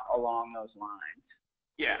a lot along those lines.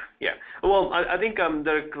 Yeah. Well, I think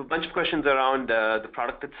there are a bunch of questions around the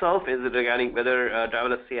product itself. Is it regarding whether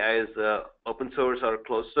Driverless AI is open source or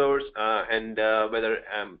closed source, and whether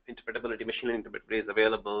interpretability, machine learning interpretability is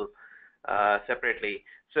available separately.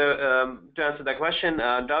 So to answer that question,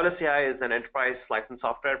 Driverless AI is an enterprise license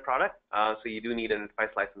software product, so you do need an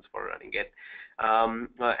enterprise license for running it.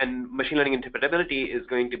 And machine learning interpretability is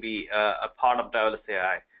going to be a part of Driverless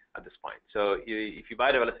AI at this point. So if you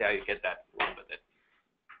buy Driverless AI, you get that along with it.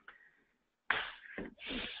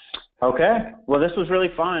 Okay. Well, this was really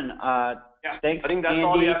fun. Thanks, I think that's Andy.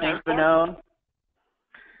 all we have Thanks, time Vinod.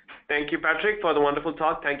 Thank you, Patrick, for the wonderful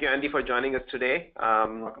talk. Thank you, Andy, for joining us today.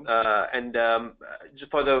 Just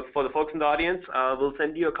for the folks in the audience, we'll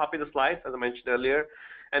send you a copy of the slides, as I mentioned earlier,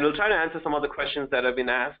 and we'll try to answer some of the questions that have been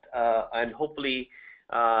asked, and hopefully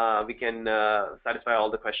we can satisfy all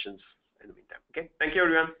the questions in the meantime. Okay. Thank you,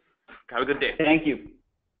 everyone. Have a good day. Thank you.